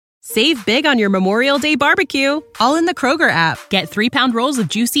Save big on your Memorial Day barbecue, all in the Kroger app. Get 3-pound rolls of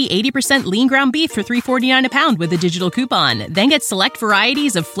juicy 80% lean ground beef for $3.49 a pound with a digital coupon. Then get select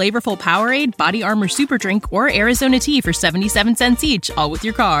varieties of flavorful Powerade, Body Armor Super Drink, or Arizona tea for 77 cents each, all with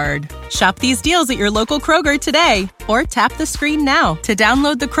your card. Shop these deals at your local Kroger today, or tap the screen now to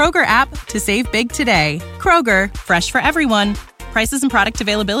download the Kroger app to save big today. Kroger, fresh for everyone. Prices and product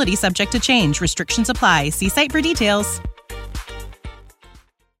availability subject to change. Restrictions apply. See site for details.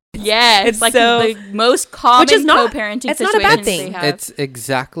 Yeah, it's like the most common co-parenting it's situations not a bad thing. they have. It's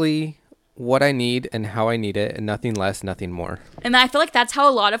exactly what I need and how I need it, and nothing less, nothing more. And I feel like that's how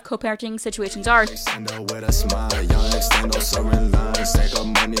a lot of co-parenting situations are.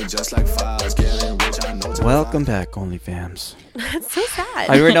 Welcome back, OnlyFams. That's so sad.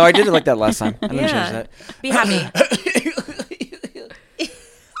 I did it like that last time. I'm gonna change that. Be happy.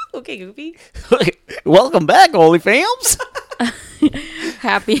 Okay, Goofy. Welcome back, OnlyFams.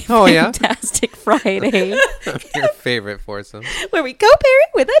 Happy Fantastic Friday. Your favorite foursome. Where we co-parent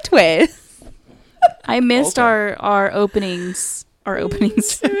with a twist. I missed our openings. Our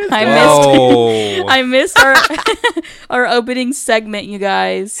openings. Whoa. I missed our opening segment, you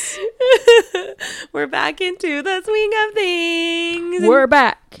guys. We're back into the swing of things. We're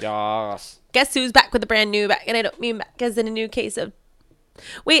back. Yes. Guess who's back with a brand new back? And I don't mean back as in a new case of...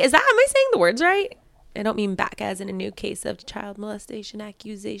 Wait, am I saying the words right? I don't mean back as in a new case of child molestation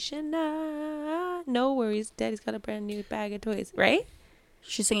accusation. No worries. Daddy's got a brand new bag of toys. Right?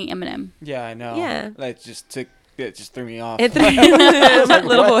 She's singing Eminem. Yeah, I know. Yeah. It just threw me off. It threw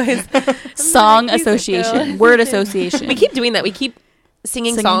little boys. Song association. Word association. We keep doing that. We keep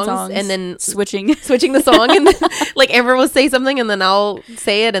singing songs and then switching the song, and then, like Amber will say something and then I'll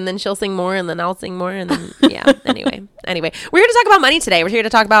say it and then she'll sing more and then I'll sing more and then anyway we're here to talk about money today. We're here to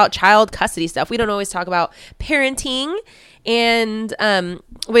talk about child custody stuff. We don't always talk about parenting, and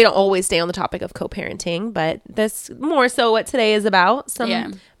we don't always stay on the topic of co-parenting, but this more so what today is about.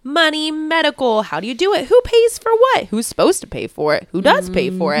 Money, medical, how do you do it, who pays for what, who's supposed to pay for it, who does pay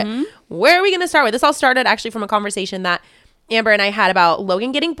for it. Where are we going to start with this? All started actually from a conversation that Amber and I had about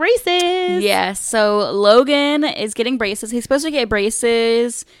Logan getting braces. Yeah, so Logan is getting braces. He's supposed to get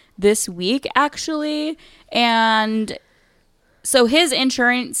braces this week, actually. And so his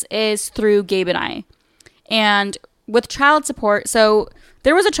insurance is through Gabe and I. And with child support, so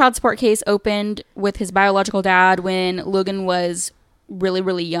there was a child support case opened with his biological dad when Logan was really,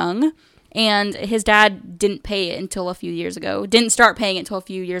 really young. And his dad didn't pay it until a few years ago. Didn't start paying it until a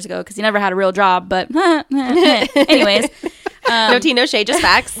few years ago because he never had a real job. But anyways. No tea, no shade, just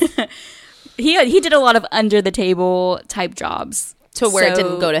facts. He did a lot of under the table type jobs. To where it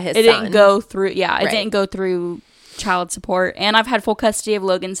didn't go to his son. It didn't go through, it didn't go through child support. And I've had full custody of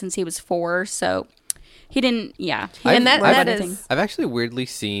Logan since he was 4. So he didn't, I've actually weirdly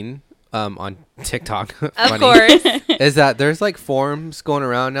seen... on TikTok, of course, is that there's like forums going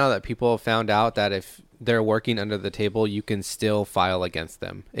around now that people have found out that if they're working under the table, you can still file against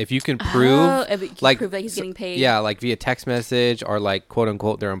them if you can prove, prove that he's getting paid. Yeah, like via text message or like quote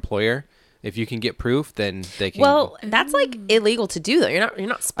unquote their employer. If you can get proof, then they can. Well, that's like illegal to do though. You're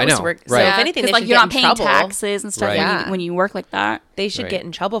not supposed to work. Right. So if anything, they like should you're get not in paying trouble. taxes and stuff when you work like that. They should get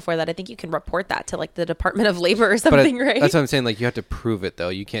in trouble for that. I think you can report that to like the Department of Labor or something, right? That's what I'm saying. Like you have to prove it though.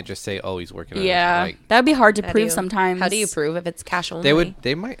 You can't just say, "Oh, he's working." Yeah, like, that'd be hard to prove sometimes. How do you prove if it's cash only?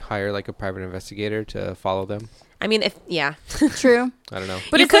 They might hire like a private investigator to follow them. I mean, True. I don't know,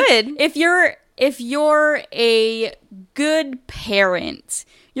 but you could if you're a good parent.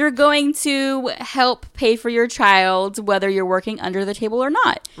 You're going to help pay for your child, whether you're working under the table or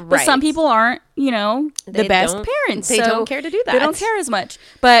not. Right. But some people aren't, the best parents. They don't care to do that. They don't care as much.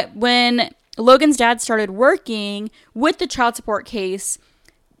 But when Logan's dad started working with the child support case,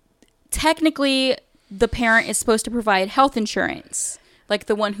 technically the parent is supposed to provide health insurance. Like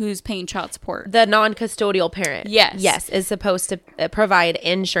the one who's paying child support. The non-custodial parent. Yes, is supposed to provide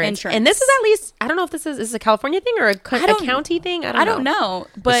insurance. And this is at least, I don't know if this is a California thing or a county thing. I don't know.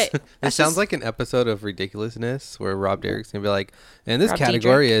 But it sounds like an episode of Ridiculousness where Rob Derrick's going to be like, and this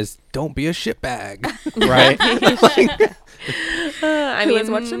category is don't be a shitbag. Right? I mean,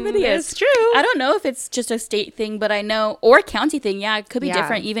 watch some videos. It's true. I don't know if it's just a state thing, but I know, or a county thing. Yeah, it could be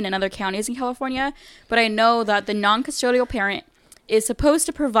different even in other counties in California. But I know that the non-custodial parent is supposed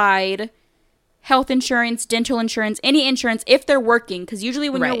to provide health insurance, dental insurance, any insurance if they're working. Because usually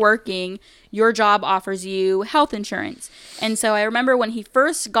when you're working, your job offers you health insurance. And so I remember when he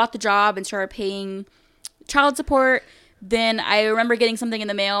first got the job and started paying child support, then I remember getting something in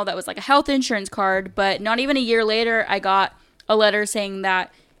the mail that was like a health insurance card. But not even a year later, I got a letter saying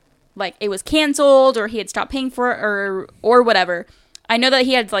that like it was canceled or he had stopped paying for it or whatever. I know that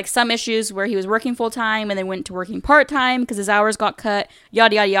he had like some issues where he was working full time and then went to working part time because his hours got cut,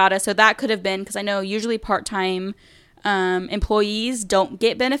 yada yada yada. So that could have been, because I know usually part time employees don't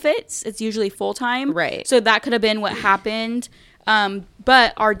get benefits. It's usually full time, Right. So that could have been what happened.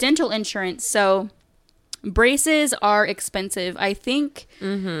 But our dental insurance, so braces are expensive. I think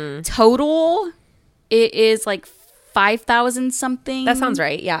total it is like 5,000 something. That sounds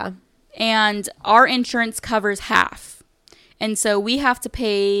right. Yeah. And our insurance covers half. And so we have to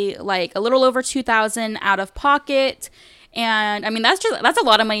pay like a little over 2,000 out of pocket. And I mean, that's a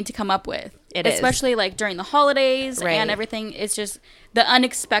lot of money to come up with. It is. Especially like during the holidays Right. and everything. It's just the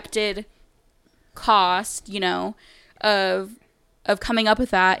unexpected cost, you know, of coming up with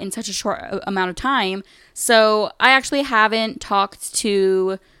that in such a short amount of time. So I actually haven't talked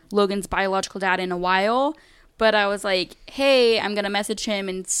to Logan's biological dad in a while, but I was like, hey, I'm going to message him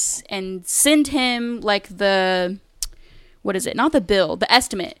and send him like the, what is it? Not the bill, the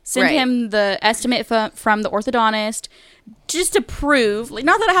estimate. Send Right. him the estimate from the orthodontist just to prove, like,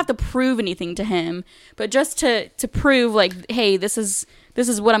 not that I have to prove anything to him, but just to prove like, hey, this is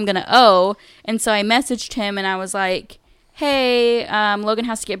what I'm going to owe. And so I messaged him and I was like, hey, Logan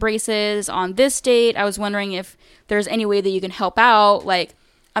has to get braces on this date. I was wondering if there's any way that you can help out. Like,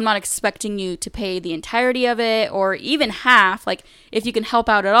 I'm not expecting you to pay the entirety of it or even half. Like, if you can help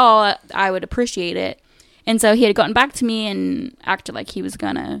out at all, I would appreciate it. And so he had gotten back to me and acted like he was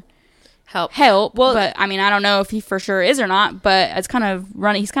gonna help. Well, but I mean, I don't know if he for sure is or not, but he's kind of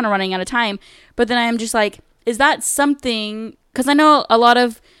running out of time. But then I'm just like, is that something, because I know a lot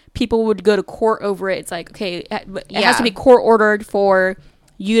of people would go to court over it. It's like, okay, it has to be court ordered for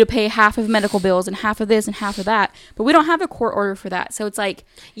you to pay half of medical bills and half of this and half of that. But we don't have a court order for that. So it's like,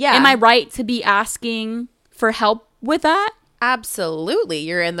 am I right to be asking for help with that? Absolutely,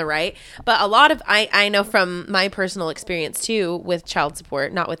 you're in the right. But a lot of I know from my personal experience too with child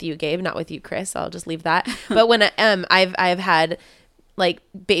support, not with you, Gabe, not with you, Chris. I'll just leave that. But when I've had like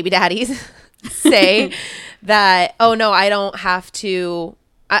baby daddies say that, oh no, I don't have to.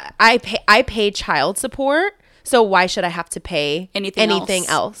 I pay child support, so why should I have to pay anything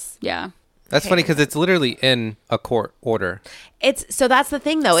else? Yeah. That's funny because it's literally in a court order. So that's the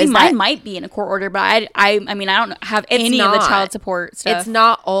thing though. See, is mine that might be in a court order, but I mean, I don't have any of the child support stuff. It's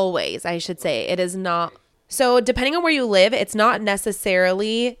not always, I should say. It is not. So depending on where you live, it's not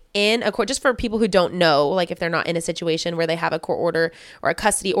necessarily in a court. Just for people who don't know, like if they're not in a situation where they have a court order or a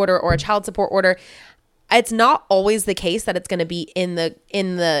custody order or a child support order, it's not always the case that it's going to be in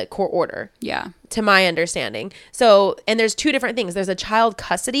the court order. Yeah. To my understanding. So, and there's two different things. There's a child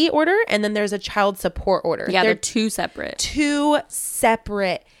custody order and then there's a child support order. Yeah, they're two separate. Two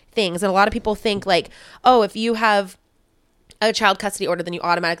separate things. And a lot of people think like, oh, if you have a child custody order, then you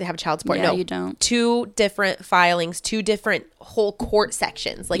automatically have a child support. Yeah, no, you don't. Two different filings, two different whole court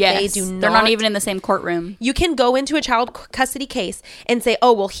sections. Like they do not. They're not even in the same courtroom. You can go into a child custody case and say,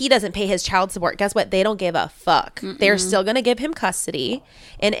 oh, well, he doesn't pay his child support. Guess what? They don't give a fuck. They're still going to give him custody.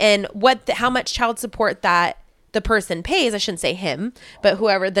 And how much child support that the person pays, I shouldn't say him, but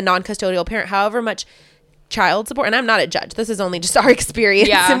whoever, the non-custodial parent, however much child support, and I'm not a judge, this is only just our experience,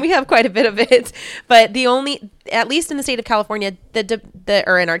 and we have quite a bit of it, but the only, at least in the state of California,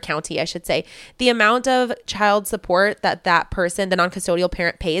 or in our county, I should say, the amount of child support that person, the non-custodial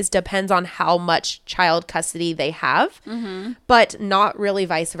parent, pays depends on how much child custody they have, but not really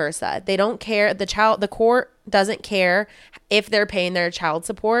vice versa. They don't care. The court doesn't care if they're paying their child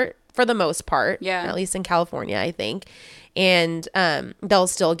support for the most part, at least in California, I think. And they'll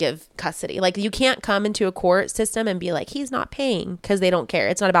still give custody. Like, you can't come into a court system and be like, he's not paying, because they don't care.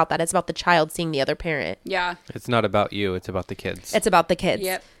 It's not about that. It's about the child seeing the other parent. Yeah. It's not about you. It's about the kids. It's about the kids.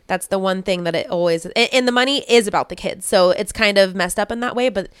 Yep. That's the one thing that it always, and the money is about the kids. So it's kind of messed up in that way,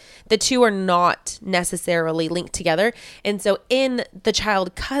 but the two are not necessarily linked together. And so in the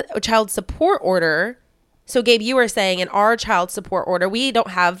child support order, so Gabe, you were saying in our child support order, we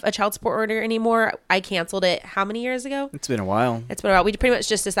don't have a child support order anymore. I canceled it how many years ago? It's been a while. It's been a while. We pretty much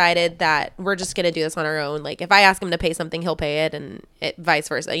just decided that we're just going to do this on our own. Like, if I ask him to pay something, he'll pay it, and vice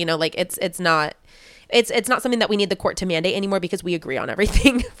versa. You know, like it's not something that we need the court to mandate anymore, because we agree on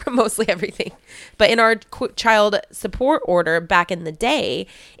everything, for mostly everything. But in our child support order back in the day,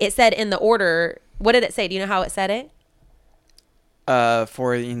 it said in the order, what did it say? Do you know how it said it?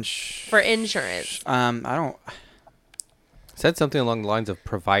 For insurance. I don't. Said something along the lines of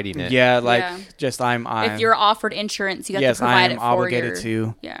providing it. Yeah, like just I'm. If you're offered insurance, you have to I provide am it for obligated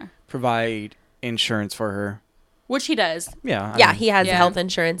to Yeah. provide insurance for her. Which he does. Yeah. Yeah, he has health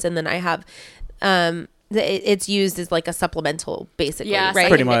insurance, and then I have it's used as like a supplemental, basically, Yeah, right?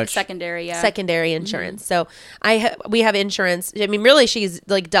 Pretty much. secondary. Yeah, Secondary insurance. So we have insurance. I mean, really, she's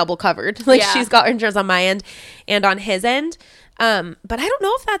like double covered. Like Yeah. she's got insurance on my end and on his end. But I don't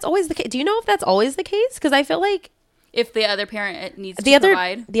know if that's always the case. Do you know if that's always the case? Because I feel like if the other parent needs the to other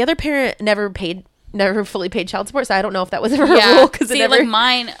provide. the other parent never fully paid child support. So I don't know if that was ever a Yeah, rule. Because see, like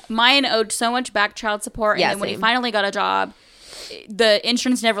mine owed so much back child support, and Yeah, then when he same. finally got a job, the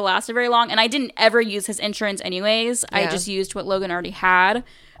insurance never lasted very long, and I didn't ever use his insurance anyways. I Yeah. just used what Logan already had,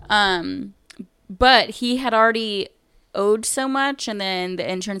 but he had already owed so much, and then the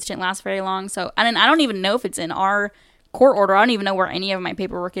insurance didn't last very long. So, and I don't even know if it's in our court order. I don't even know where any of my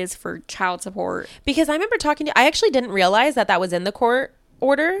paperwork is for child support. Because I remember I actually didn't realize that was in the court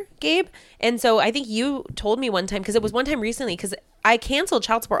order, Gabe. And so I think you told me one time, because it was one time recently, because I canceled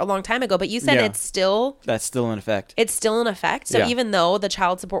child support a long time ago, but you said Yeah. that's still in effect. So Yeah. even though the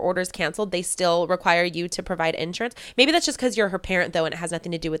child support order is canceled, they still require you to provide insurance. Maybe that's just because you're her parent, though, and it has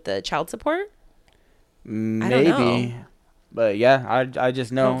nothing to do with the child support. Maybe. don't know. But yeah, I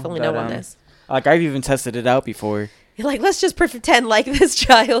just know. I don't fully that, know on this. Like I've even tested it out before. You're like, let's just pretend like this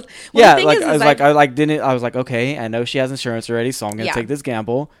child. Well, Yeah, the thing like is I was like, okay, I know she has insurance already, so I'm gonna Yeah. take this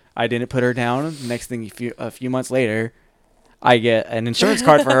gamble. I didn't put her down. Next thing, a few months later, I get an insurance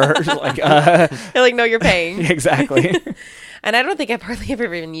card for her. Like, you're like, no, you're paying. exactly. And I don't think I've hardly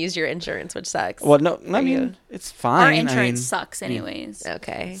ever even used your insurance, which sucks. Well, no, I For you. mean it's fine. Our insurance I mean, sucks anyways.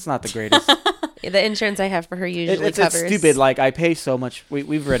 Okay. it's not the greatest. The insurance I have for her usually it's covers. stupid. Like I pay so much.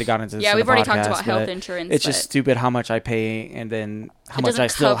 We've already gotten into this. Yeah, in we've the already talked podcast, about health but insurance. It's just but stupid how much I pay and then how it much doesn't I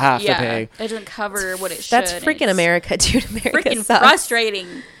still cov- have yeah, to pay. It doesn't cover what it should. That's and freaking it's America, dude. America Freaking sucks. frustrating.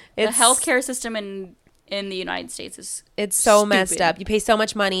 The It's- healthcare system in the United States is It's so messed stupid. up. You pay so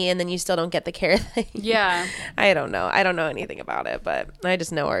much money and then you still don't get the care that Yeah. I don't know. I don't know anything about it, but I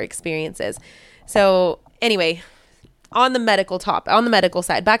just know our experiences. So anyway, on the medical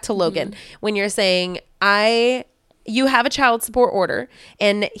side, back to Logan, when you're saying you have a child support order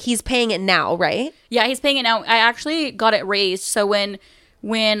and he's paying it now, right? Yeah, he's paying it now. I actually got it raised. So when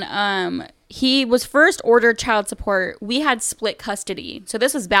he was first ordered child support, we had split custody. So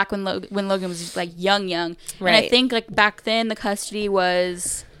this was back when Logan was like young. And I Right. think like back then the custody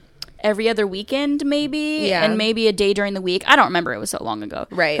was every other weekend maybe, Yeah. and maybe a day during the week. I don't remember. It was so long ago.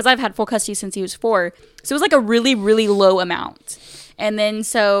 Right. Because I've had full custody since he was 4. So it was like a really, really low amount. And then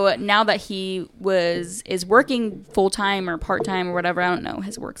so now that he is working full time or part time or whatever, I don't know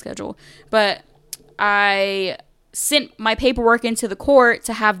his work schedule, but I sent my paperwork into the court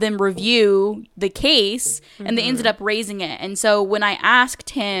to have them review the case, and they ended up raising it. And so when I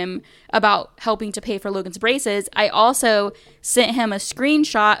asked him about helping to pay for Logan's braces, I also sent him a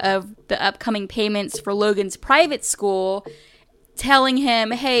screenshot of the upcoming payments for Logan's private school, telling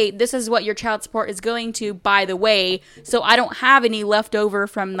him, hey, this is what your child support is going to, by the way, so I don't have any left over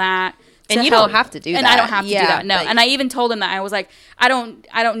from that. And to you help. don't have to do And that. I don't have to do Yeah, that. No. but- And I even told him that. I was like, I don't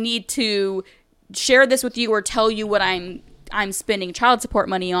need to share this with you or tell you what I'm spending child support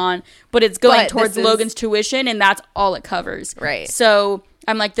money on, but it's going But towards this is- Logan's tuition, and that's all it covers. Right. So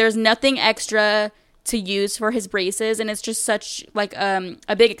I'm like, there's nothing extra to use for his braces, and it's just such like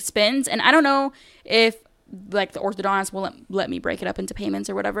a big expense. And I don't know if like the orthodontist will let me break it up into payments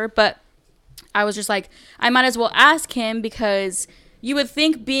or whatever, but I was just like, I might as well ask him, because you would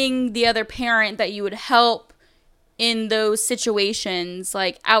think, being the other parent, that you would help in those situations,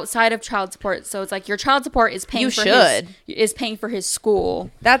 like outside of child support. So it's like your child support is paying for his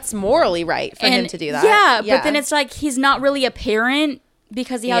school. That's morally right for him to do that. Yeah, but then it's like he's not really a parent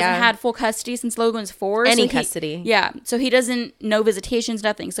because he hasn't Yeah. had full custody since Logan's 4. Any so custody. Yeah. So he doesn't know visitations,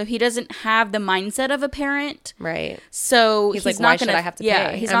 nothing. So he doesn't have the mindset of a parent. right. So He's he's like, not why gonna. should I have to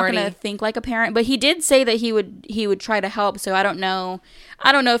yeah, pay? he's I'm not gonna already- think like a parent. But he did say that he would try to help. So I don't know.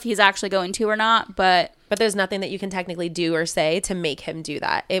 I don't know if he's actually going to or not. But there's nothing that you can technically do or say to make him do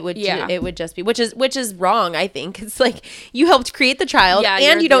that. It would Yeah. it would just be, which is wrong, I think. It's like, you helped create the child Yeah,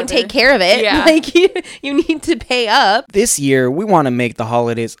 you're and you the don't other- take care of it. Yeah. Like you need to pay up. This year, we want to make the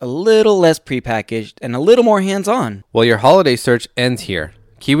holidays a little less prepackaged and a little more hands-on. Well, your holiday search ends here.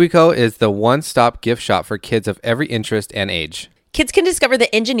 KiwiCo is the one-stop gift shop for kids of every interest and age. Kids can discover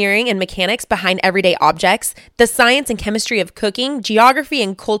the engineering and mechanics behind everyday objects, the science and chemistry of cooking, geography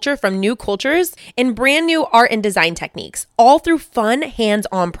and culture from new cultures, and brand new art and design techniques, all through fun,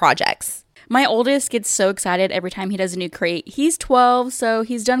 hands-on projects. my oldest gets so excited every time he does a new crate. He's 12, so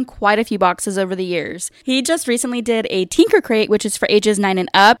he's done quite a few boxes over the years. He just recently did a Tinker Crate, which is for ages 9 and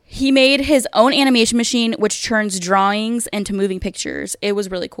up. He made his own animation machine, which turns drawings into moving pictures. It was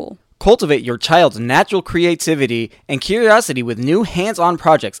really cool. Cultivate your child's natural creativity and curiosity with new hands-on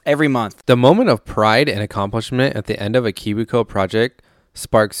projects every month. The moment of pride and accomplishment at the end of a KiwiCo project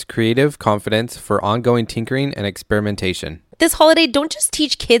sparks creative confidence for ongoing tinkering and experimentation. This holiday, don't just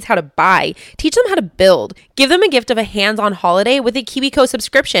teach kids how to buy, teach them how to build. Give them a gift of a hands-on holiday with a KiwiCo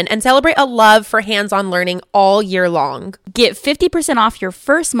subscription and celebrate a love for hands-on learning all year long. Get 50% off your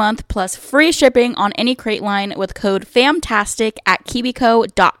first month plus free shipping on any crate line with code FAMTASTIC at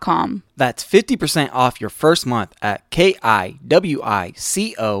kiwico.com. That's 50% off your first month at KIWICO.com.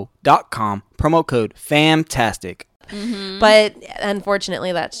 Promo code FAMTASTIC. But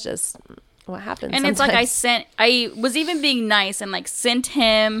unfortunately, that's just what happens. And sometimes. it's like I was even being nice and like sent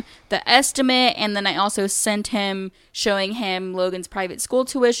him the estimate, and then I also sent him showing him Logan's private school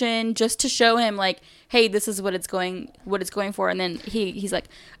tuition just to show him like, hey, this is what it's going for. And then he's like,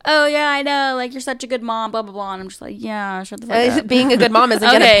 oh yeah, I know, like you're such a good mom, blah blah blah. And I'm just like, yeah, shut the fuck up. Being a good mom isn't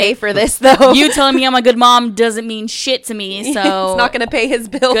Okay. going to pay for this though. You telling me I'm a good mom doesn't mean shit to me. So it's not going to pay his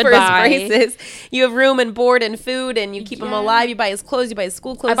bill Goodbye. for his braces. You have room and board and food, and you keep him alive. You buy his clothes, you buy his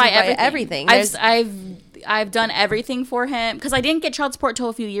school clothes, I buy you buy everything. I've done everything for him because I didn't get child support till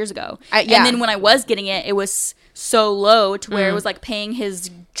a few years ago. Yeah. And then when I was getting it, it was so low to where it was like paying his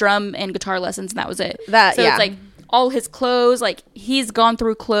drum and guitar lessons, and that was it. So it's like all his clothes, like he's gone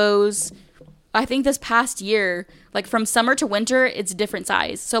through clothes. I think this past year, like from summer to winter, it's a different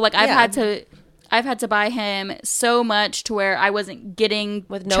size. So like I've had to buy him so much to where I wasn't getting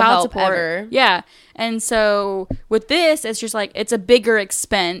with no child help support. ever. Yeah. And so with this, it's just like, it's a bigger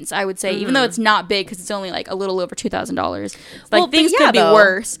expense, I would say, even though it's not big because it's only like a little over $2,000. Like things could be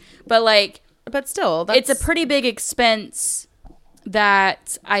worse, but like, but still, it's a pretty big expense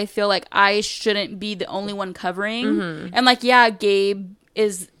that I feel like I shouldn't be the only one covering. And like, yeah, Gabe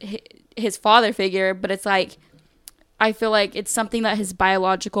is his father figure, but it's like, I feel like it's something that his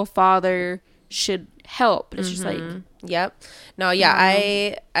biological father should help. It's just like, Yep. No, yeah,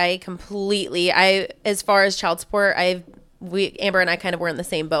 I completely, as far as child support, Amber and I kind of were in the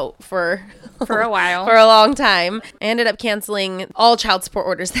same boat for a while. For a long time. I ended up canceling all child support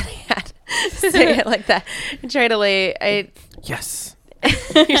orders that I had. Say it like that. Yes.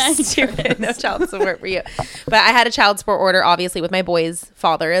 You're stupid. No child support for you. But I had a child support order, obviously, with my boy's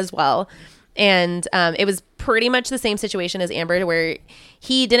father as well. And it was pretty much the same situation as Amber, where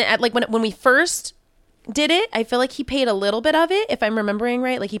he didn't, like when we first did it, I feel like he paid a little bit of it, if I'm remembering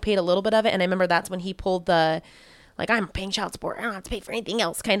right. Like he paid a little bit of it. And I remember that's when he pulled the, like, I'm paying child support, I don't have to pay for anything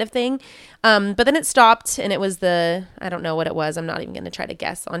else kind of thing. But then it stopped, and it was I don't know what it was. I'm not even going to try to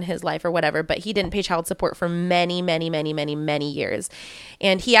guess on his life or whatever, but he didn't pay child support for many, many, many, many, many years.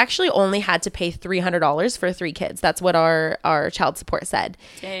 And he actually only had to pay $300 for 3 kids. That's what our child support said.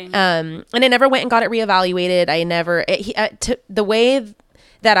 Dang. And I never went and got it reevaluated. The way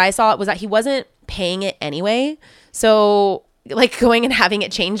that I saw it was that he wasn't paying it anyway. So like going and having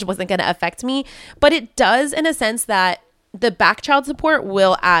it changed wasn't going to affect me, but it does in a sense that the back child support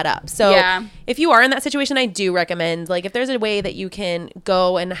will add up. So if you are in that situation, I do recommend, like, if there's a way that you can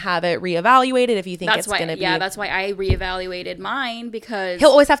go and have it reevaluated, if you think it's going to be. Yeah, that's why I reevaluated mine, because he'll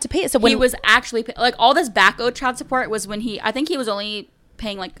always have to pay it. So when he was actually like all this back owed child support was when I think he was only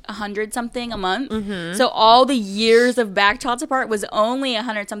paying like 100 something a month. So all the years of back child support was only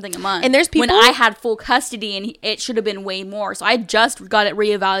 100 something a month. And there's people when I had full custody, and it should have been way more. So I just got it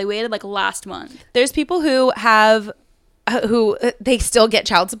reevaluated like last month. There's people who they still get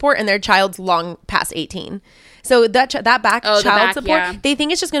child support and their child's long past 18. So that back child support, they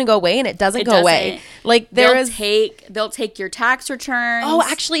think it's just going to go away, and it doesn't go away. Like they'll take your tax returns. Oh,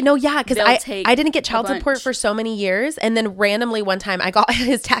 actually, no, yeah, because I didn't get child support for so many years, and then randomly one time I got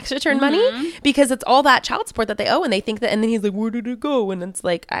his tax return money because it's all that child support that they owe, and they think that, and then he's like, where did it go? And it's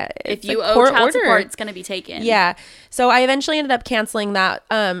like, if you owe child support, it's going to be taken. Yeah. So I eventually ended up canceling that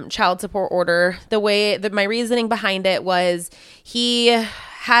child support order. My reasoning behind it was he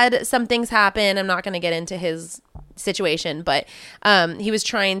had some things happen. I'm not going to get into his situation, but he was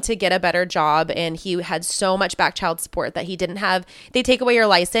trying to get a better job, and he had so much back child support that he didn't have. They take away your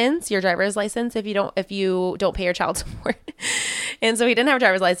license, your driver's license, if you don't pay your child support. And so he didn't have a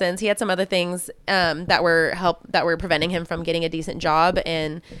driver's license. He had some other things that were preventing him from getting a decent job.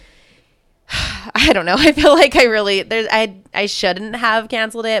 And I don't know. I feel like I shouldn't have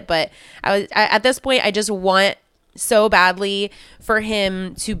canceled it, but at this point, I just want so badly for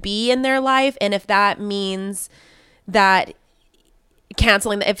him to be in their life. And if that means that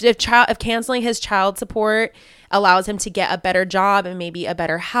canceling his child support allows him to get a better job and maybe a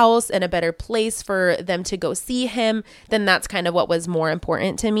better house and a better place for them to go see him, then that's kind of what was more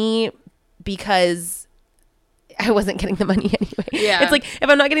important to me, because I wasn't getting the money anyway. Yeah. It's like, if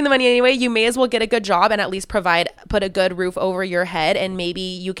I'm not getting the money anyway, you may as well get a good job and at least put a good roof over your head, and maybe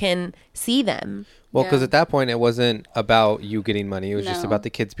you can see them. Well, because Yeah. at that point, it wasn't about you getting money. It was just No. about the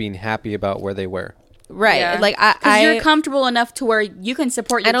kids being happy about where they were. Right. Yeah. Like, Because you're comfortable enough to where you can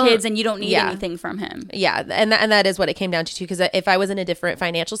support your don't- kids and you don't need yeah. anything from him. yeah. And that is what it came down to, too. Because if I was in a different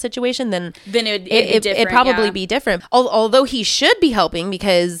financial situation, then Then it'd be it'd different, probably yeah. be different. Although he should be helping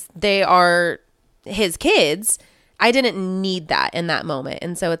because they are his kids, I didn't need that in that moment.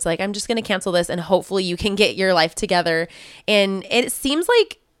 And so it's like, I'm just going to cancel this and hopefully you can get your life together. And it seems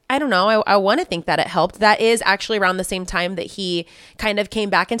like, I don't know, I want to think that it helped. That is actually around the same time that he kind of came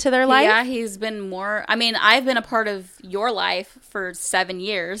back into their life. Yeah, he's been more. I mean, I've been a part of your life for 7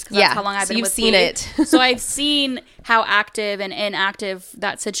 years. 'Cause that's Yeah, how long I've so been you've with seen you. it. So I've seen how active and inactive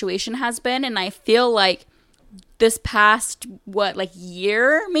that situation has been, and I feel like this past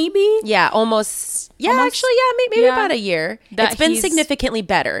year maybe. Yeah, almost. Yeah, Almost- actually, yeah, maybe yeah. about a year. That It's been he's- significantly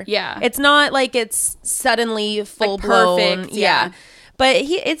better. Yeah. It's not like it's suddenly full blown. perfect, yeah. But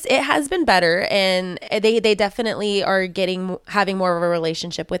it has been better, and they definitely are having more of a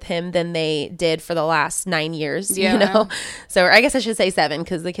relationship with him than they did for the last 9 years. Yeah. You know, so I guess I should say 7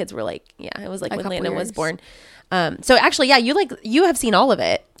 because the kids were like, it was like A when couple Landon was years. born. So actually, yeah, you have seen all of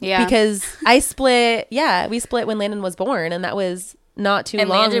it. Yeah. Because I split. Yeah, we split when Landon was born, and that was not too And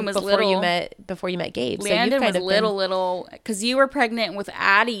long Landon was before you little. met Gabe. Landon so was little because you were pregnant with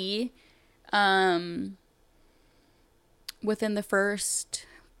Addie within the first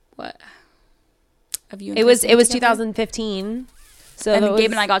of you and It was Tyson together? 2015. So And that Gabe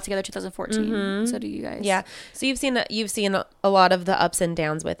was- and I got together 2014. So do you guys? Yeah. So you've seen a lot of the ups and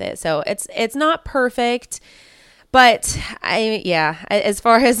downs with it. So it's not perfect, but as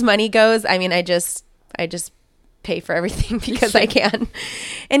far as money goes, I mean, I just pay for everything because I can.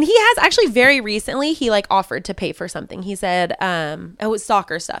 And he has actually very recently, he like offered to pay for something. He said, it was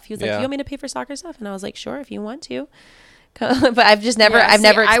soccer stuff. He was like, Yeah. "You want me to pay for soccer stuff?" And I was like, "Sure, if you want to." But I've just never, Yeah, I've see,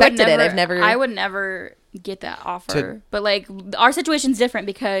 never I would expected it. I've never. I would never get that offer. But like our situation's different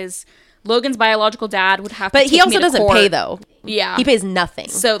because Logan's biological dad would have to But take he also me to doesn't court. pay though. Yeah. He pays nothing.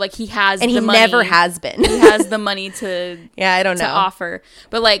 So like he has And the he money. never has been. He has the money to Yeah, I don't to know. offer.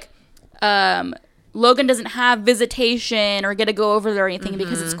 But like Logan doesn't have visitation or get to go over there or anything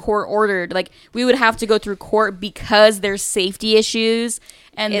because it's court ordered. Like we would have to go through court because there's safety issues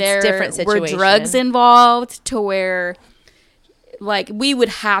and It's there different were situation. drugs involved to where like we would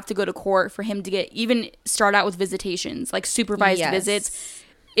have to go to court for him to start out with visitations, like supervised Yes. visits.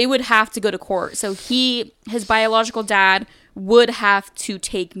 It would have to go to court. So his biological dad would have to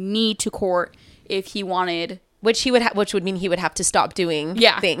take me to court if he wanted. Which would mean he would have to stop doing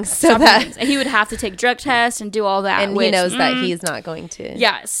things. So Stop that things. And he would have to take drug tests and do all that. and he which, knows that he's not going to.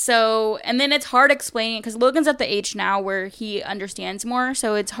 Yeah. So, and then it's hard explaining because Logan's at the age now where he understands more.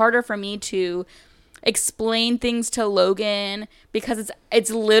 So it's harder for me to explain things to Logan because it's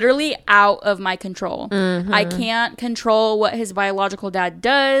literally out of my control. I can't control what his biological dad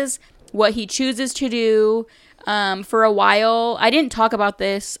does, what he chooses to do. For a while, I didn't talk about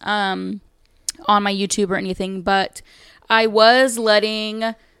this on my YouTube or anything, but I was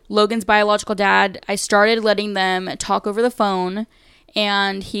letting Logan's biological dad, I started letting them talk over the phone,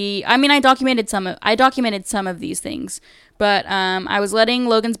 and I documented some of these things, but I was letting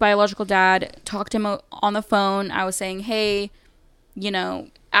Logan's biological dad talk to him on the phone. I was saying, hey,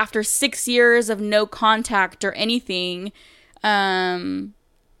 after 6 years of no contact or anything,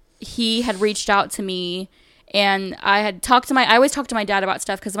 he had reached out to me. And I always talk to my dad about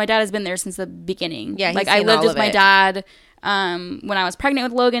stuff because my dad has been there since the beginning. Yeah, he's like I seen lived all with of my it. dad when I was pregnant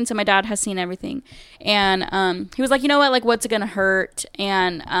with Logan, so my dad has seen everything. And he was like, you know what, like what's it gonna hurt?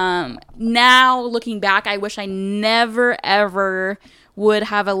 And now looking back, I wish I never ever would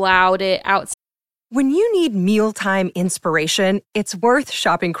have allowed it outside. When you need mealtime inspiration, it's worth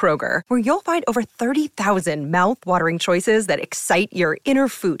shopping Kroger, where you'll find over 30,000 mouth-watering choices that excite your inner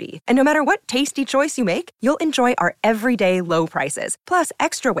foodie. And no matter what tasty choice you make, you'll enjoy our everyday low prices, plus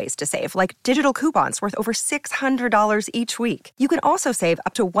extra ways to save, like digital coupons worth over $600 each week. You can also save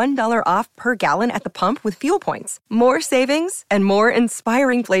up to $1 off per gallon at the pump with fuel points. More savings and more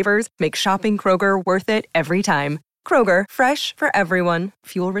inspiring flavors make shopping Kroger worth it every time. Kroger, fresh for everyone.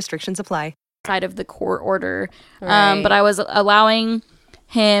 Fuel restrictions apply. Side of the court order. Right. But I was allowing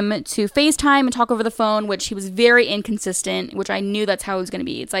him to FaceTime and talk over the phone, which he was very inconsistent, which I knew that's how it was going to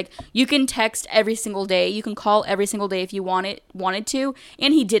be. It's like you can text every single day. You can call every single day if you wanted to.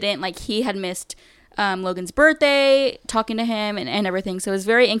 And he didn't. Like he had missed Logan's birthday, talking to him and everything. So it was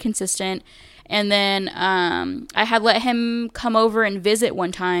very inconsistent. And then I had let him come over and visit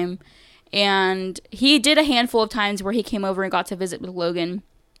one time. And he did a handful of times where he came over and got to visit with Logan.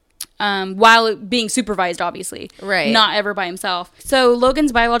 While being supervised, obviously. Right. Not ever by himself. So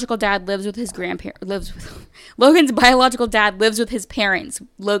Logan's biological dad lives with his Logan's biological dad lives with his parents,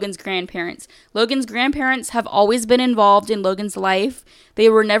 Logan's grandparents. Logan's grandparents have always been involved in Logan's life. They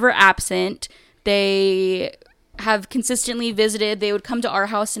were never absent. They have consistently visited. They would come to our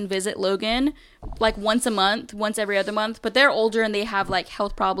house and visit Logan like once a month, once every other month. But they're older and they have like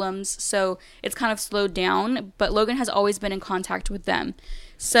health problems, so it's kind of slowed down. But Logan has always been in contact with them.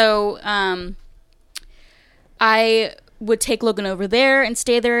 So I would take Logan over there and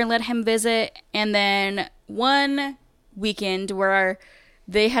stay there and let him visit. And then one weekend where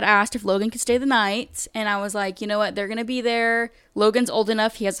they had asked if Logan could stay the night, and I was like, you know what, they're going to be there. Logan's old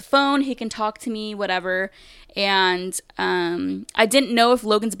enough. He has a phone. He can talk to me, whatever. And I didn't know if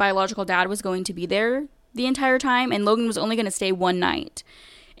Logan's biological dad was going to be there the entire time, and Logan was only going to stay one night.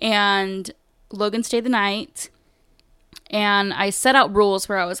 And Logan stayed the night. And I set out rules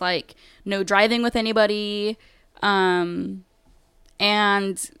where I was like, no driving with anybody. And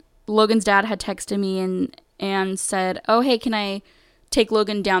Logan's dad had texted me and said, oh, hey, can I take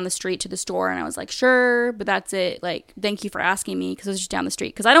Logan down the street to the store? And I was like, sure, but that's it. Like, thank you for asking me, because it was just down the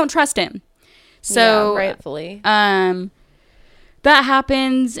street, because I don't trust him. So, yeah, rightfully. That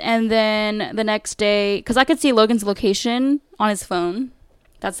happens. And then the next day, because I could see Logan's location on his phone.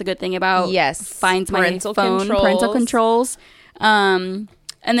 That's the good thing about finds my phone, parental controls. And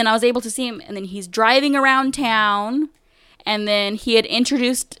then I was able to see him, and then he's driving around town, and then he had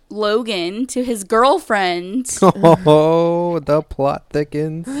introduced Logan to his girlfriend. Oh, the plot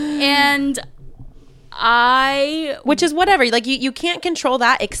thickens. And which is whatever. Like, you can't control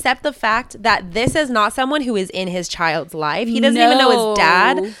that, except the fact that this is not someone who is in his child's life. He doesn't even know his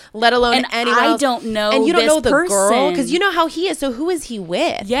dad, let alone anyone else. I don't know. And you don't know the person. girl, because you know how he is. So who is he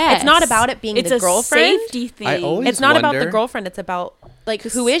with? Yes. It's not about it being the girlfriend. It's a safety thing. It's not about the girlfriend. It's about, like,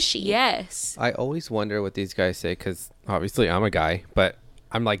 who is she? Yes. I always wonder what these guys say, because obviously I'm a guy, but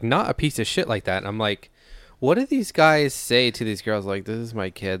I'm like not a piece of shit like that. I'm like, what do these guys say to these girls? Like, this is my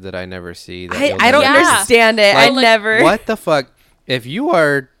kid that I never see. I don't understand it. Like, I never. What the fuck? If you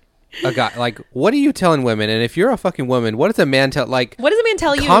are a guy, like, what are you telling women? And if you're a fucking woman, what does a man tell? Like, what does a man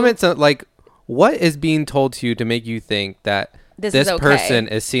tell you? Comments on, like, what is being told to you to make you think that this person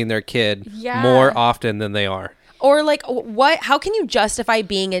is seeing their kid more often than they are? Or, like, what? How can you justify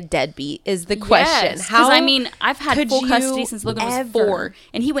being a deadbeat is the question. Because, I mean, I've had full custody since Logan was 4.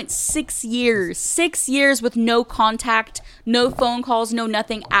 And he went 6 years. 6 years with no contact, no phone calls, no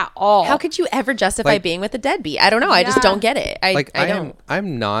nothing at all. How could you ever justify being with a deadbeat? I don't know. I just don't get it. I don't.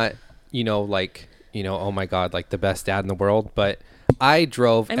 I'm not, oh, my God, like, the best dad in the world. But I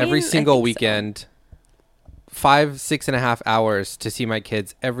drove every single weekend 5.5 hours to see my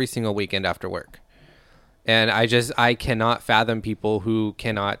kids every single weekend after work. And I cannot fathom people who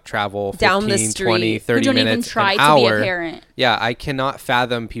cannot travel 15, down the street, 20, 30 who don't minutes, even try an to hour. be a parent. Yeah, I cannot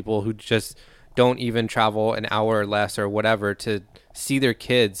fathom people who just don't even travel an hour or less or whatever to see their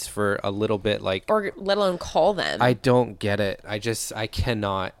kids for a little bit, like, or let alone call them. I don't get it. I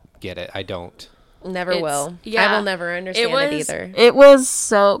cannot get it. I don't. Never will. Yeah, I will never understand it either. It was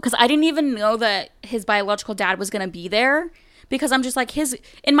so, because I didn't even know that his biological dad was going to be there. Because I'm just like,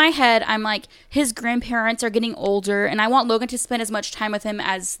 in my head, I'm like, his grandparents are getting older, and I want Logan to spend as much time with him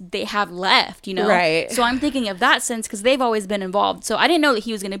as they have left, you know? Right. So I'm thinking of that sense, because they've always been involved. So I didn't know that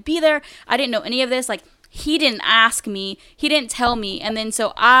he was going to be there. I didn't know any of this. Like, he didn't ask me. He didn't tell me. And then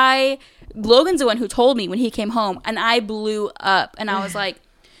so Logan's the one who told me when he came home, and I blew up. And I was like,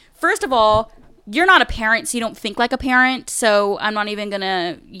 first of all, you're not a parent, so you don't think like a parent. So I'm not even going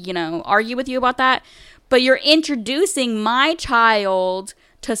to, argue with you about that. But you're introducing my child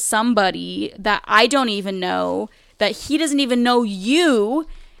to somebody that I don't even know, that he doesn't even know you.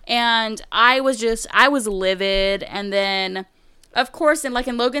 And I was livid. And then, of course, in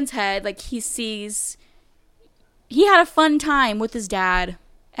Logan's head, like, he had a fun time with his dad.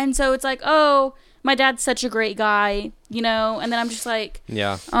 And so it's like, oh, my dad's such a great guy, And then I'm just like,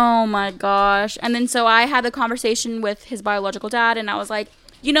 yeah, oh my gosh. And then so I had the conversation with his biological dad, and I was like,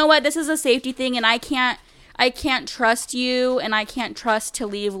 you know what, this is a safety thing, and I can't trust you, and I can't trust to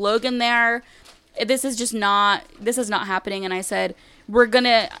leave Logan there. This is not happening. And I said, we're going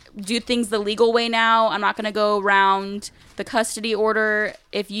to do things the legal way now. I'm not going to go around the custody order.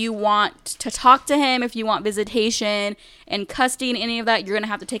 If you want to talk to him, if you want visitation and custody and any of that, you're going to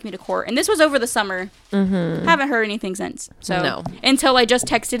have to take me to court. And this was over the summer. Mm-hmm. Haven't heard anything since. So no. Until I just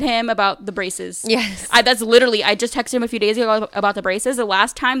texted him about the braces. Yes. I just texted him a few days ago about the braces. The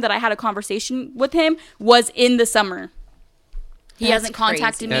last time that I had a conversation with him was in the summer. He hasn't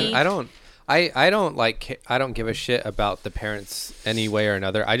contacted me. And I don't give a shit about the parents any way or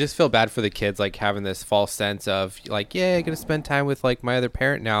another. I just feel bad for the kids, like having this false sense of like, yeah, I'm gonna spend time with like my other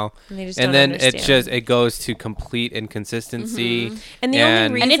parent now, and then it goes to complete inconsistency. And the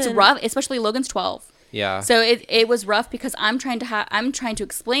only reason, and it's rough, especially Logan's 12. Yeah. So it was rough because I'm trying to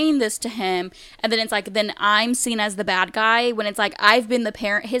explain this to him, and then it's like then I'm seen as the bad guy when it's like I've been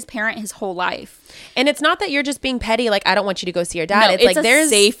his parent his whole life. And it's not that you're just being petty, like I don't want you to go see your dad. No, it's like there's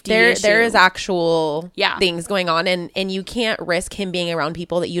safety issue. There is actual things going on, and you can't risk him being around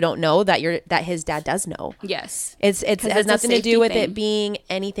people that you don't know that his dad does know. Yes. It has nothing to do with it being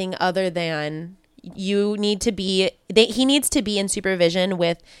anything other than he needs to be in supervision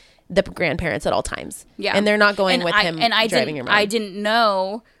with the grandparents at all times. Yeah. And they're not going with him driving your mom. I didn't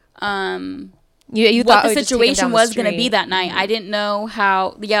know you what the situation was going to be that night. I didn't know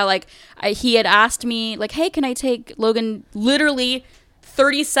how, he had asked me, like, hey, can I take Logan literally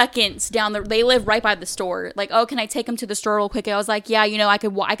 30 seconds down they live right by the store. Like, oh, can I take him to the store real quick? I was like, yeah,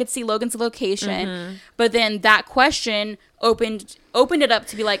 I could see Logan's location. But then that question opened it up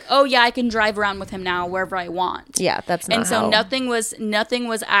to be like, oh yeah, I can drive around with him now wherever I want. Yeah, that's not. And so nothing was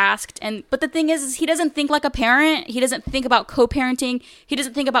asked. But the thing is he doesn't think like a parent. He doesn't think about co-parenting. He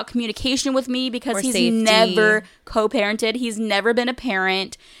doesn't think about communication with me because he's never co-parented. He's never been a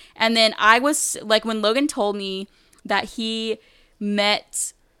parent. And then I was like, when Logan told me that he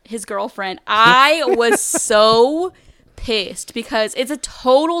met his girlfriend, I was so pissed because it's a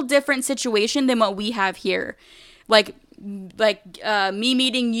total different situation than what we have here. Like me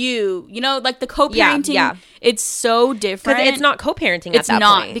meeting you, like the co-parenting, it's so different. Because it's not co-parenting at that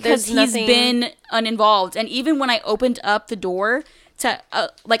point. It's not, because he's been uninvolved. And even when I opened up the door to,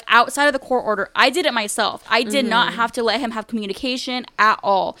 outside of the court order, I did it myself. I did not have to let him have communication at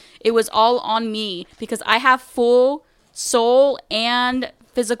all. It was all on me because I have full sole and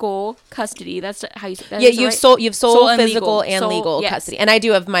physical custody. That's how you say that. Yeah, you've sole physical and legal custody. And I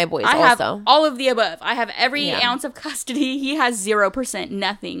do have my boys also. I have all of the above. I have every ounce of custody. He has 0%,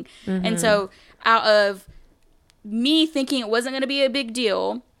 nothing. And so out of me thinking it wasn't going to be a big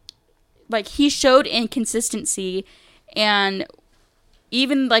deal, like he showed inconsistency, and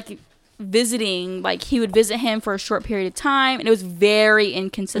even like visiting, like he would visit him for a short period of time and it was very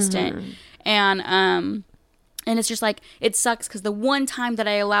inconsistent. And it's just like, it sucks because the one time that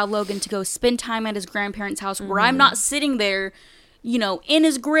I allow Logan to go spend time at his grandparents' house where I'm not sitting there, in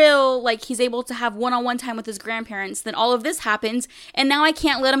his grill, like he's able to have one-on-one time with his grandparents, then all of this happens and now I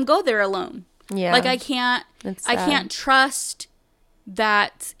can't let him go there alone. Yeah. Like I can't trust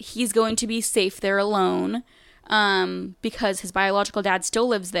that he's going to be safe there alone. Because his biological dad still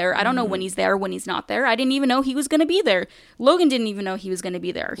lives there. I don't know when he's there, when he's not there. I didn't even know he was going to be there. Logan didn't even know he was going to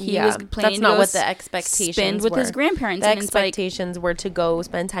be there. He was planning to what the expectations spend with his grandparents. The expectations were to go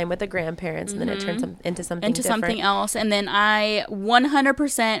spend time with the grandparents, and then it turns into something different. Something else. And then I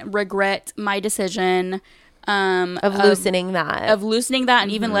 100% regret my decision of loosening that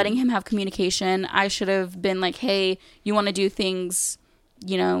and even letting him have communication. I should have been like, hey, you want to do things,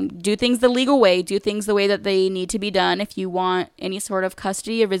 do things the legal way, do things the way that they need to be done if you want any sort of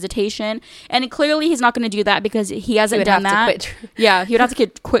custody or visitation. And clearly he's not going to do that because he hasn't done that. Yeah, he would have to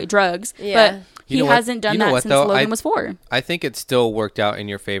quit drugs. Yeah. But he hasn't done that since Logan was 4. I think it still worked out in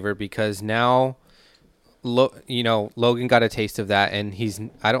your favor because now, Logan got a taste of that,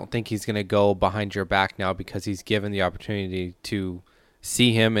 and I don't think he's going to go behind your back now because he's given the opportunity to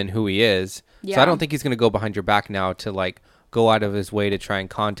see him and who he is. Yeah. So I don't think he's going to go behind your back now to like go out of his way to try and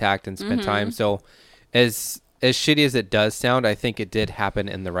contact and spend time. So as shitty as it does sound, I think it did happen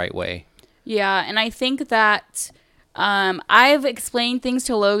in the right way. Yeah, and I think that I've explained things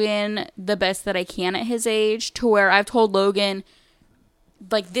to Logan the best that I can at his age, to where I've told Logan,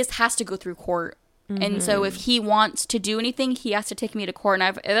 like, this has to go through court. And so if he wants to do anything, he has to take me to court.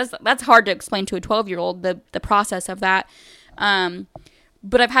 And that's hard to explain to a 12-year-old, the process of that.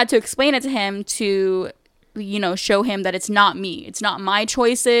 But I've had to explain it to him to, show him that it's not me. It's not my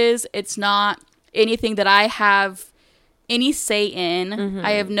choices. It's not anything that I have any say in.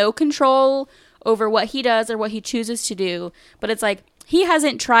 I have no control over what he does or what he chooses to do. But it's like, he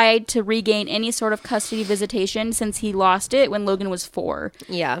hasn't tried to regain any sort of custody visitation since he lost it when Logan was 4.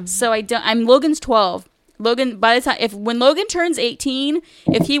 Yeah. So I'm Logan's 12. Logan, by the time, when Logan turns 18,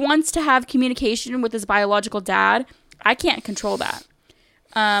 if he wants to have communication with his biological dad, I can't control that.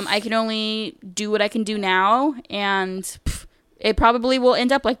 I can only do what I can do now, and it probably will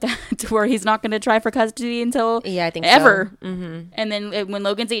end up like that, to where he's not going to try for custody until I think ever. So. And then when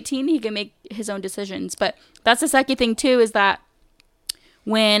Logan's 18, he can make his own decisions. But that's the second thing too, is that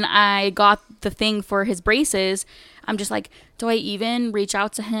when I got the thing for his braces, I'm just like, do I even reach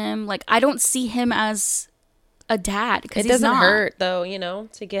out to him? Like, I don't see him as a dad because it doesn't hurt though, you know,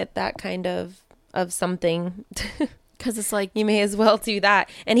 to get that kind of something. Because it's like, you may as well do that.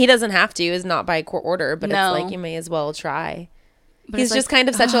 And he doesn't have to. It's not by court order, but No. it's like you may as well try. but He's it's just like, kind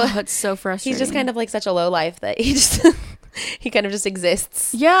of such a it's so frustrating. he's just kind of like such a low life that he just he kind of just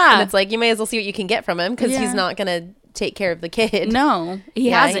exists. Yeah. And it's like you may as well see what you can get from him because he's not gonna take care of the kid. No, he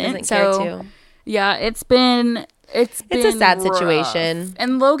Yeah, hasn't. doesn't so care to. yeah, it's been a sad rough. situation.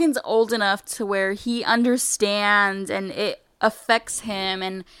 And Logan's old enough to where he understands and it affects him,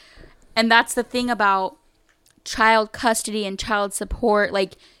 and that's the thing about child custody and child support.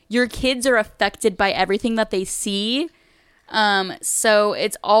 Like, your kids are affected by everything that they see. So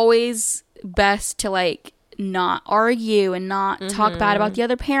it's always best to like not argue and not talk bad about the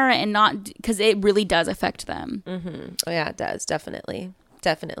other parent, and not, because it really does affect them. Oh yeah, it does. Definitely.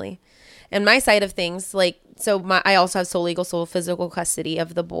 And my side of things, like, so I also have sole legal, sole physical custody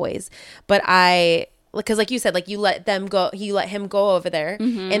of the boys, but because like you said, like you let him go over there,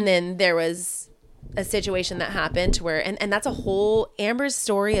 and then there was a situation that happened where, and that's a whole, Amber's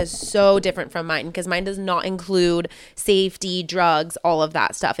story is so different from mine, because mine does not include safety, drugs, all of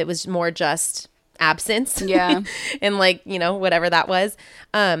that stuff. It was more just absence. Yeah. And like, you know, whatever that was.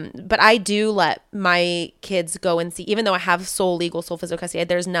 But I do let my kids go and see, even though I have sole legal, sole physical custody,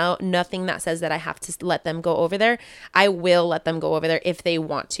 there's nothing that says that I have to let them go over there. I will let them go over there if they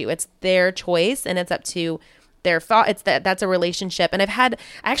want to. It's their choice, and it's up to their thought. It's that's a relationship. And I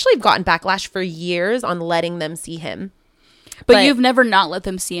actually have gotten backlash for years on letting them see him. But you've never not let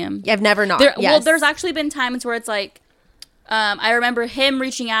them see him. I've never not. Well, there's actually been times where it's like, I remember him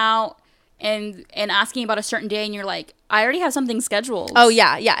reaching out and asking about a certain day, and you're like, I already have something scheduled. Oh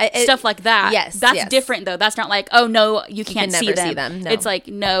yeah. Stuff like that. Yes. That's different though. That's not like, oh no, you can't never see them. No. It's like,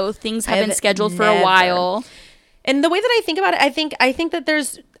 no, things have been I've scheduled for never. a while. And the way that I think about it,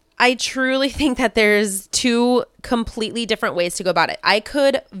 I truly think that there's two completely different ways to go about it. I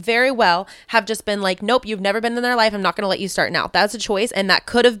could very well have just been like, nope, you've never been in their life, I'm not going to let you start now. That's a choice, and that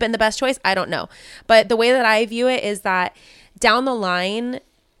could have been the best choice. I don't know. But the way that I view it is that down the line,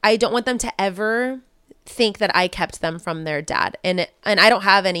 I don't want them to ever think that I kept them from their dad. And I don't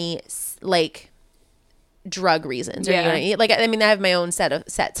have any like drug reasons, or, you know what I mean? Like, I mean, I have my own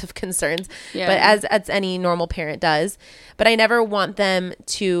sets of concerns, but as any normal parent does. But I never want them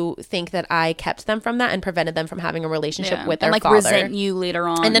to think that I kept them from that and prevented them from having a relationship with their and like father. resent you later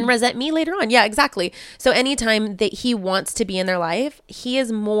on, and then resent me later on. Yeah, exactly. So anytime that he wants to be in their life, he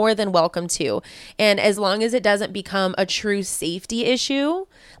is more than welcome to. And as long as it doesn't become a true safety issue,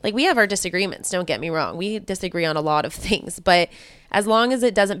 like, we have our disagreements, don't get me wrong, we disagree on a lot of things, but as long as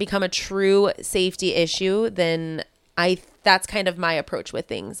it doesn't become a true safety issue, then that's kind of my approach with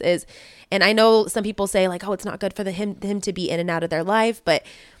things is. And I know some people say like, oh, it's not good for him to be in and out of their life, but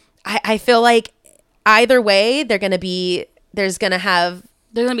I feel like either way, there's going to be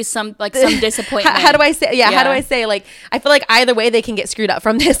some disappointment. How do I say? Yeah, how do I say? Like, I feel like either way they can get screwed up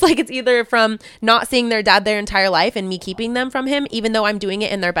from this. Like, it's either from not seeing their dad their entire life and me keeping them from him, even though I'm doing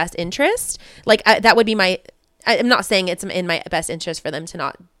it in their best interest. Like, that would be I'm not saying it's in my best interest for them to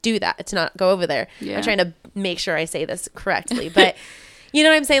not do that, to not go over there. Yeah. I'm trying to make sure I say this correctly, but you know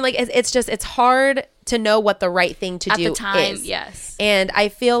what I'm saying? Like, it's hard to know what the right thing to do at the time, is. yes. And I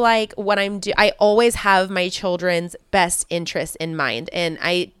feel like what I always have my children's best interest in mind, and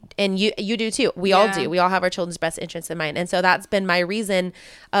you do too. We all do. We all have our children's best interests in mind, and so that's been my reason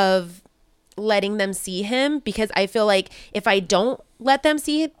of letting them see him, because I feel like if I don't let them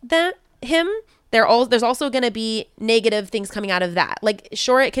see him. There's also going to be negative things coming out of that. Like,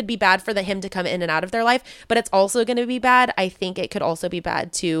 sure, it could be bad for him to come in and out of their life, but it's also going to be bad. I think it could also be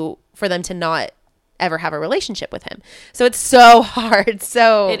bad for them to not ever have a relationship with him. So it's so hard.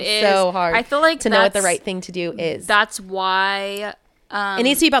 So hard. I feel like to know what the right thing to do is. That's why it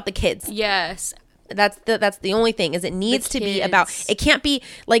needs to be about the kids. Yes. That's the only thing is it needs to be about. It can't be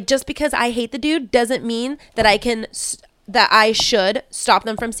like, just because I hate the dude doesn't mean that I should stop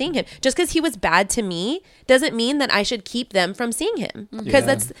them from seeing him. Just because he was bad to me doesn't mean that I should keep them from seeing him,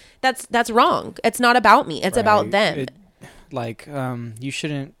 because that's wrong. It's not about me. It's about them. You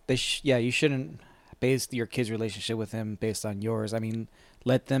shouldn't you shouldn't base your kid's relationship with him based on yours. I mean,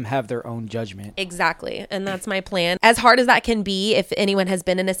 let them have their own judgment. Exactly. And that's my plan. As hard as that can be, if anyone has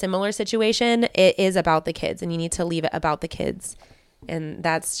been in a similar situation, it is about the kids, and you need to leave it about the kids. And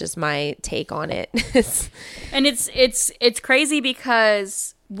that's just my take on it. And it's crazy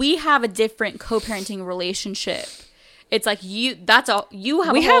because we have a different co-parenting relationship. It's like you have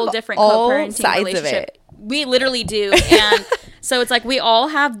a whole different co-parenting relationship. We literally do. And So it's like we all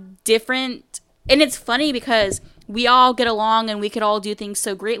have different, and it's funny because we all get along and we could all do things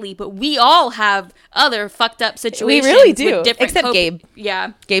so greatly, but we all have other fucked up situations. We really do. With different Except Gabe.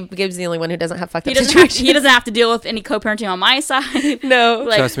 Yeah. Gabe's the only one who doesn't have fucked up He situations. doesn't have to deal with any co-parenting on my side. No.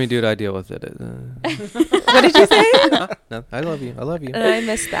 Like, Trust me, dude, I deal with it. What did you say? No, I love you. I love you. I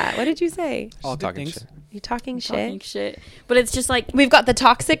missed that. What did you say? All good Talking things. shit. You talking talking shit? shit. But it's just like, We've got the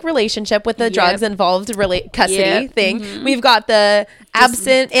toxic relationship with the Yep. drugs involved custody Yep. thing. Mhm. We've got the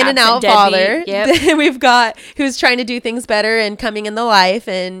absent in and out absent father. deadbeat. Yep. We've got who's trying to do things better and coming in the life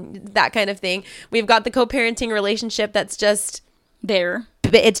and that kind of thing. We've got the co-parenting relationship that's just there.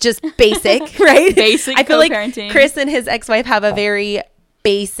 it's just basic, right? Basic I feel like co-parenting. Chris and his ex-wife have a very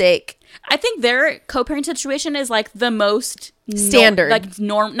basic I think their co-parent situation is like the most Standard.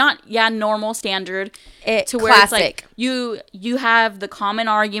 normal standard. It- To where it's classic. like you have the common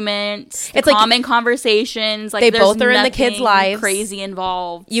arguments, the It's like common conversations. Like they there's both are in the kids' nothing lives. crazy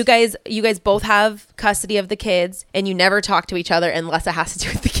involved. you guys both have custody of the kids and you never talk to each other unless it has to do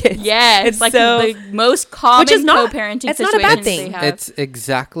with the kids. Yeah, it's like so- the most common Which is not- co-parenting it's not a situations bad thing. they have. It's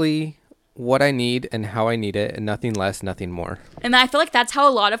exactly what I need and how I need it, and nothing less, nothing more. And I feel like that's how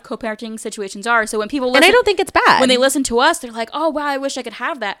a lot of co-parenting situations are. So when people listen, And I don't think it's bad. when they listen to us, they're like, "Oh wow, I wish I could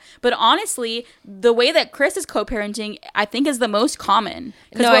have that." But honestly, the way that Chris is co-parenting, I think, is the most common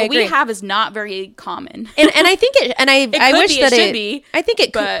because No, I what we agree. have is not very common. and I think it and I could wish be, that it should be, I think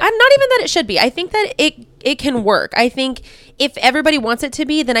it could, but- I'm not even that it should be. I think that it can work. I think if everybody wants it to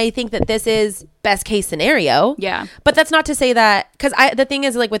be, then I think that this is best case scenario. Yeah. But that's not to say that, because the thing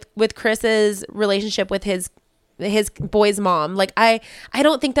is, like with Chris's relationship with his boy's mom, like I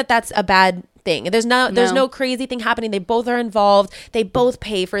don't think that that's a bad thing. There's no crazy thing happening. They both are involved. They both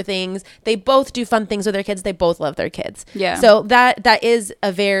pay for things. They both do fun things with their kids. They both love their kids. Yeah. So that is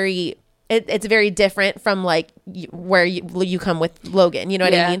a very it's very different from like where you come with Logan. You know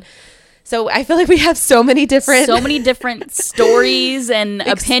what Yeah. I mean? So I feel like we have so many different stories and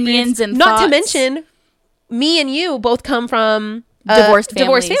opinions and not to thoughts. mention me and you both come from Divorced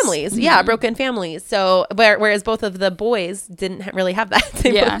families. families. Mm-hmm. Yeah, broken families. So whereas both of the boys didn't really have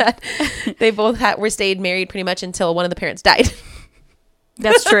that. They both were stayed married pretty much until one of the parents died.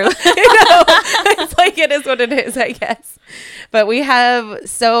 That's true. It's like it is what it is, I guess. But we have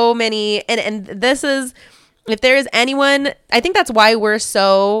so many, and this is, if there is anyone, I think that's why we're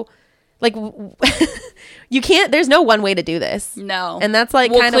so like you can't. There's no one way to do this. No. And that's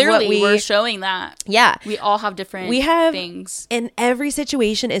like kind of what we're showing that. Yeah. We all have different We have things. And every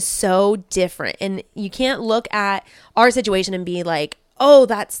situation is so different. And you can't look at our situation and be like, oh,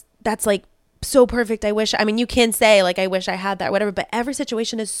 that's like so perfect. I mean, you can say like, I wish I had that, whatever, but every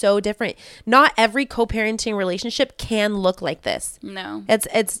situation is so different. Not every co-parenting relationship can look like this. No.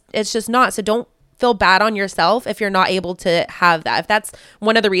 It's just not. So don't feel bad on yourself if you're not able to have that. If that's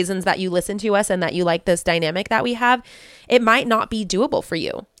one of the reasons that you listen to us and that you like this dynamic that we have, it might not be doable for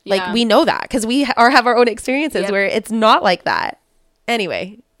you. Yeah. Like we know that because we have our own experiences where it's not like that.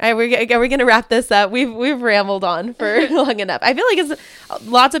 Anyway, we're going to wrap this up. We've rambled on for long enough. I feel like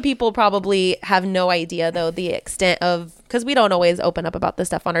lots of people probably have no idea though the extent of, because we don't always open up about this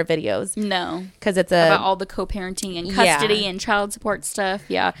stuff on our videos. No. Because it's about all the co-parenting and custody and child support stuff.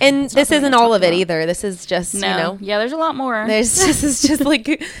 Yeah. And this isn't all of it either. This is just, No. you know. Yeah, there's a lot more. This is just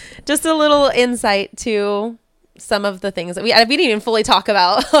like just a little insight to some of the things that we didn't even fully talk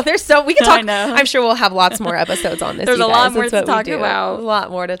about. There's so we can talk. I know. I'm sure we'll have lots more episodes on this. There's you a guys. lot more That's to what we talk do. about. A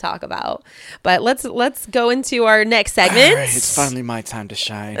lot more to talk about. But let's go into our next segment. All right, it's finally my time to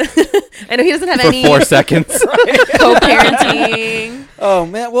shine. I know he doesn't have For any 4 seconds. co-parenting. Oh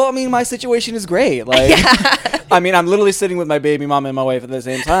man, well, I mean, my situation is great. Like, I mean, I'm literally sitting with my baby mom and my wife at the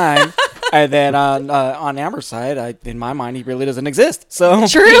same time. And then on Amber's side, in my mind, he really doesn't exist. So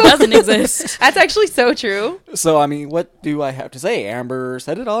True. It doesn't exist. That's actually so true. So I mean, what do I have to say? Amber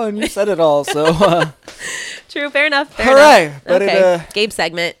said it all, and you said it all. So True. Fair enough. all right, but Okay. it Gabe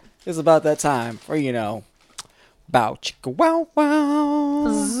segment. is about that time for bow chicka wow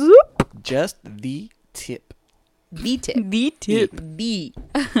wow. Zoop. Just the tip. The tip. The tip. The.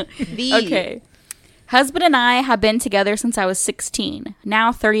 Okay. Husband and I have been together since I was 16,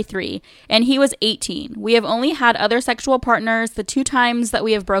 now 33, and he was 18. We have only had other sexual partners the 2 times that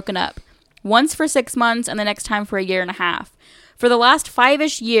we have broken up. Once for 6 months and the next time for a year and a half. For the last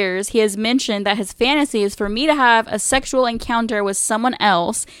 5-ish years, he has mentioned that his fantasy is for me to have a sexual encounter with someone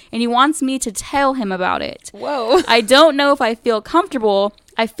else, and he wants me to tell him about it. Whoa. I don't know if I feel comfortable.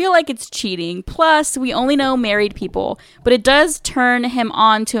 I feel like it's cheating. Plus, we only know married people. But it does turn him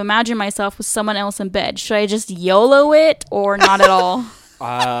on to imagine myself with someone else in bed. Should I just YOLO it or not at all?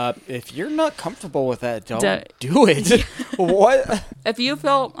 If you're not comfortable with that, don't do it. What? If you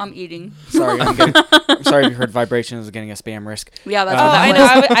feel I'm eating. Sorry, I'm sorry if you heard vibrations of getting a spam risk. Yeah, that's what that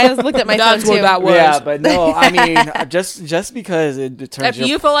I was. know. I was looked at my phone That's what too. that was. Yeah, but no, I mean, just because it turns If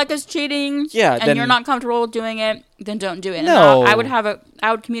you feel like it's cheating, and then you're not comfortable with doing it, then don't do it. No. And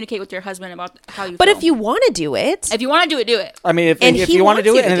I would communicate with your husband about how you. But feel. if you want to do it, if you want to do it, do it. I mean, And if he you want to wants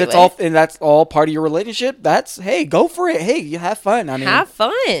do you it to and do it's it. all and that's all part of your relationship, that's hey, go for it. Hey, you have fun. I mean, have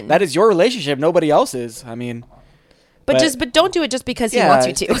fun. that is your relationship, nobody else's. I mean, but don't do it just because he yeah, wants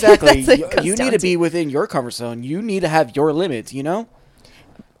you to. Exactly. That's what it comes you down need to be within your comfort zone. You need to have your limits. You know.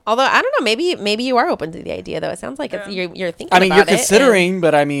 Although I don't know, maybe you are open to the idea though. It sounds like it's, you're thinking. I mean, about you're it considering,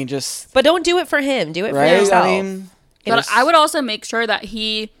 but I mean, just but don't do it for him. Do it right. for yourself. I mean, But I would also make sure that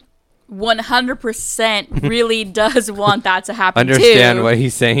he 100% really does want that to happen Understand too. what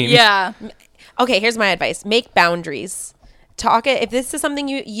he's saying. Yeah. Okay, here's my advice. Make boundaries. Talk it if this is something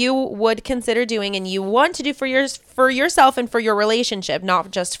you would consider doing and you want to do for yourself and for your relationship,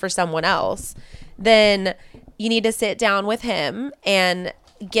 not just for someone else, then you need to sit down with him and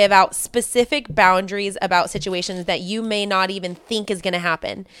give out specific boundaries about situations that you may not even think is going to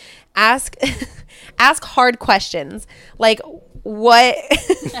happen. Ask hard questions. Like what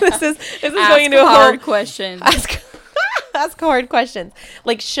this is going into a hard questions. Ask hard questions.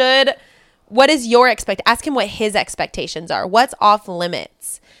 Like what is your ask him what his expectations are. What's off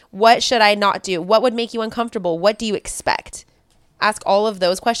limits? What should I not do? What would make you uncomfortable? What do you expect? Ask all of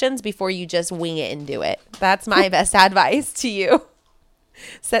those questions before you just wing it and do it. That's my best advice to you.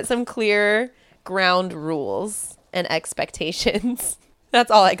 Set some clear ground rules and expectations.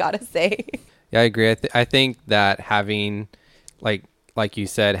 That's all I gotta say. Yeah, I agree. I think that having, like you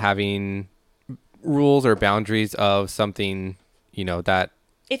said, having rules or boundaries of something, that.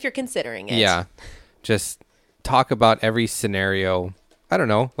 If you're considering it. Yeah. Just talk about every scenario. I don't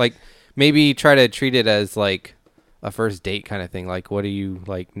know. Like maybe try to treat it as like a first date kind of thing. Like what are you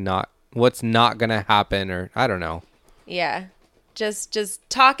what's not going to happen, or I don't know. Yeah. Just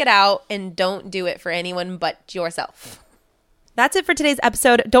talk it out and don't do it for anyone but yourself. That's it for today's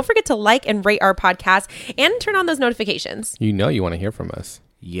episode. Don't forget to like and rate our podcast and turn on those notifications. You want to hear from us.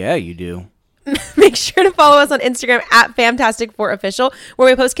 yeah, you do. Make sure to follow us on Instagram at Fantastic4Official, where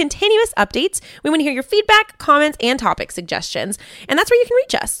we post continuous updates. We want to hear your feedback, comments, and topic suggestions. And that's where you can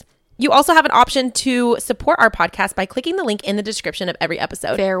reach us. You also have an option to support our podcast by clicking the link in the description of every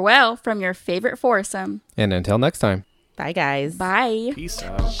episode. Farewell from your favorite foursome. And until next time. Bye, guys. Bye. Peace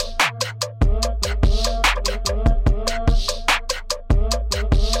out.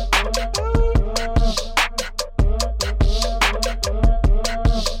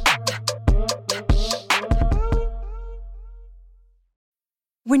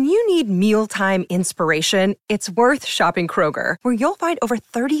 When you need mealtime inspiration, it's worth shopping Kroger, where you'll find over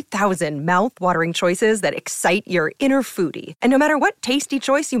 30,000 mouth-watering choices that excite your inner foodie. And no matter what tasty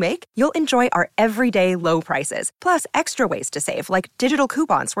choice you make, you'll enjoy our everyday low prices, plus extra ways to save, like digital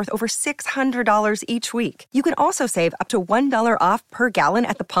coupons worth over $600 each week. You can also save up to $1 off per gallon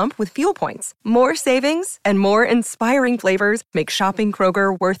at the pump with fuel points. More savings and more inspiring flavors make shopping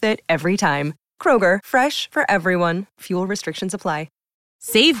Kroger worth it every time. Kroger, fresh for everyone. Fuel restrictions apply.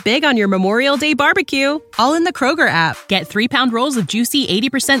 Save big on your Memorial Day barbecue, all in the Kroger app. Get 3-pound rolls of juicy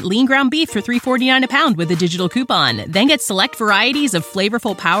 80% lean ground beef for $3.49 a pound with a digital coupon. Then get select varieties of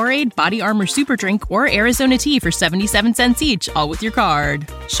flavorful Powerade, Body Armor Super Drink, or Arizona tea for 77 cents each, all with your card.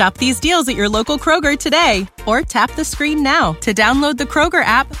 Shop these deals at your local Kroger today, or tap the screen now to download the Kroger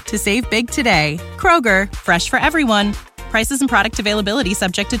app to save big today. Kroger, fresh for everyone. Prices and product availability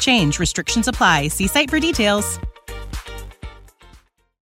subject to change. Restrictions apply. See site for details.